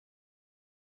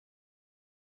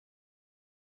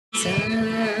sa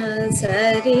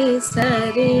sari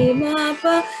sari ma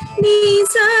pa ni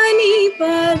sa ni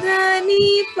pa da ni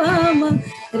pa ma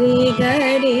ri ga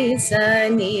ri sa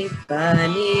ni pa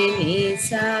ni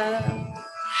sa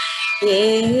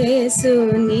yesu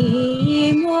ni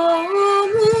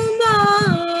momu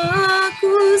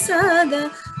maku sada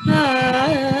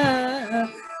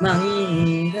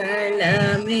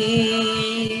mangalame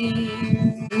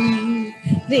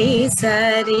ri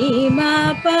sari ma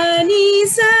pa ni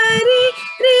sari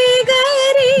ri ga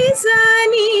ri sa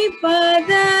ni pa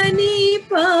da ni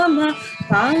pa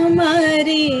ma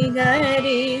ri ga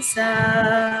ri sa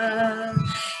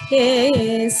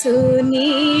yesu ni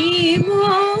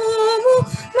momu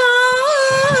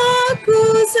maku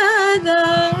sada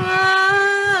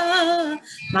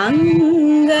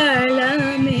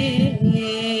mangalame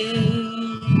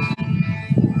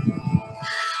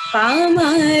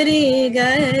pamari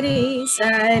gari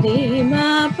sari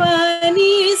ma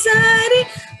pani sari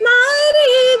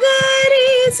mari gari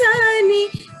sani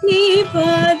ni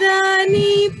pada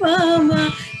ni pama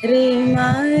re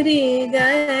mari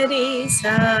gari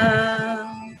sa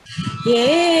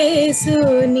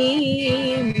yesu ni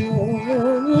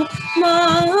momu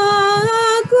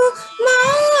maku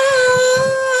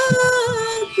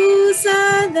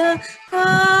sada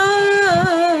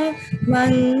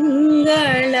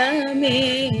mangalame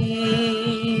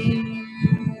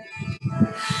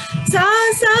sa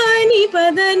sa ni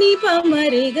pada ni pa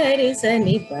mari gari sa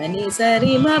ni pani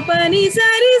sari ma pani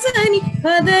sari sa ni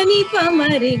pada ni pa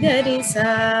mari gari sa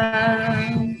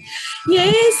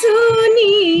yesu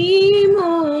ni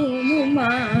momu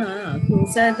maku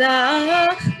sada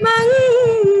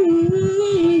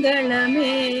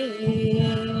mangalame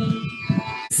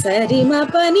sari ma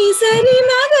pani sari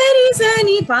ma gari sa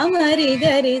ni pa mari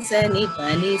gari sa ni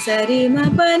pani sari ma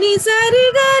pani sari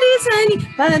gari sa ni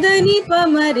pada ni pa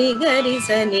mari gari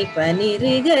sa ni pani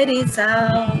ri gari sa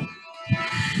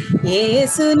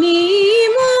yesu ni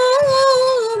momu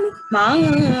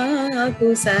maku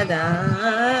sada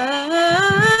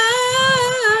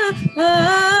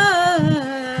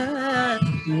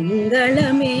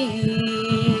mangalame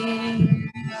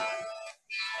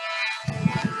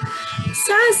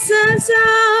sa sa sa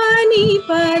ni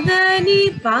pada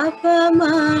ni pa pa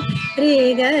ma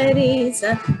re ga re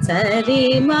sa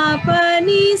sari ma pa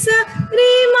ni sa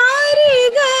re ma re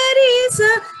ga re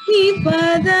sa ni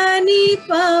pada ni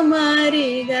pa ma re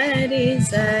ga re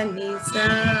sa ni sa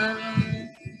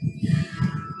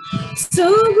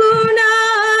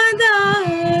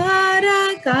sugunadara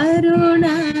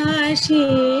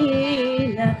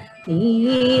karunashila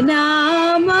ni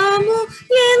namamu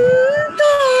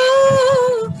ento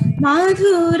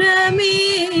madhurame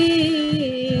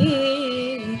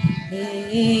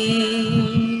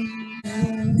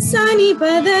sani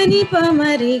padani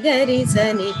pamari gari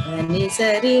sani pani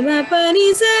sari ma pani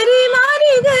sari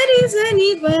mari gari sani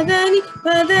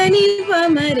padani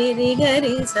pamari ri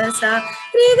gari sa sa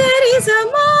ri gari sa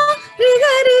ma ri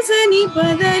gari sani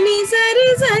padani sari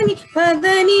sani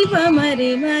padani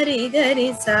pamari mari gari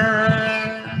sa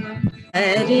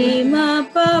hari ma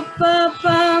pa pa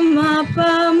pa ma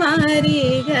pa mari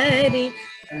gari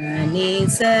ani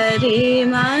sari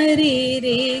mari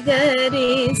ri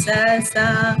gari sa sa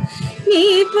ni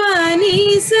pani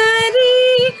sari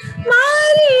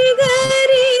mari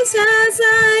gari sa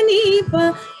sa ni pa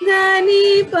gani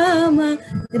pa ma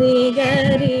ri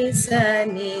gari sa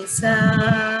ni sa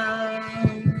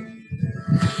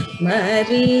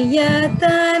Maria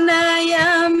tanaya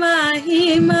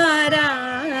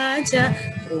mahimaraja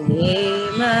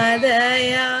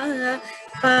premadaya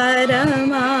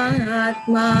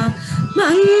paramatma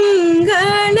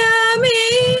mangalame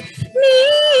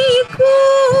niku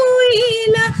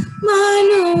ila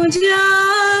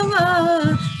manujava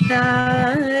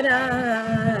tara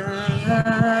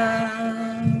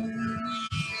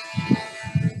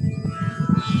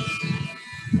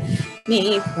ni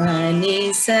pani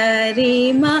sari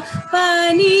ma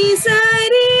pani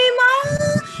sari ma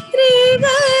ri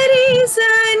gari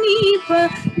sa ni pa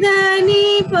dani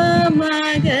pa ma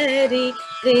gari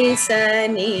ri sa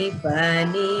ni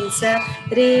pani sa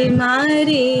ri ma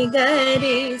ri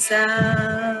gari sa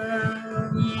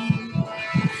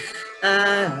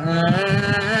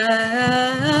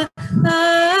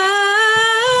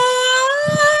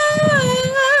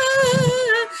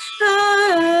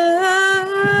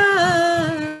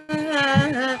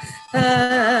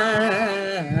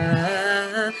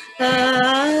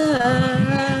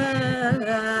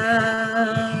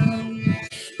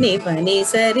ni pani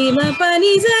sari ma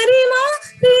pani sari ma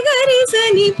ri gari sa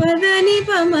ni padani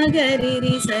pa ma gari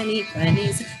ri sa ni pani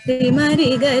ri ma ri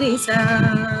gari sa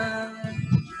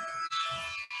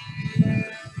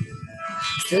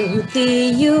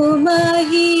స్తుతియు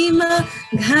మహిమ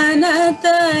ఘనత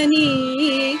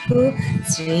నీకు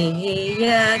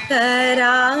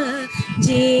శ్రేయకరా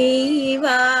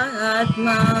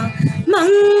జీవాత్మా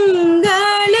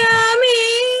మంగళమే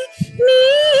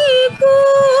నీకు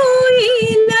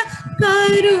ఇలా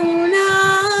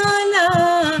కరుణాల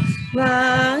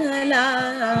వాలా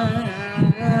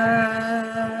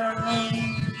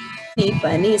ని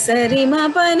పని సరి మా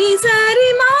పని సరి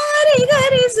మారి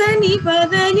గరి సని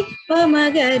పదని పమ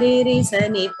గరి రి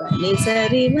సని పని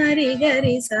సరి మరి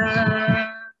గరి సా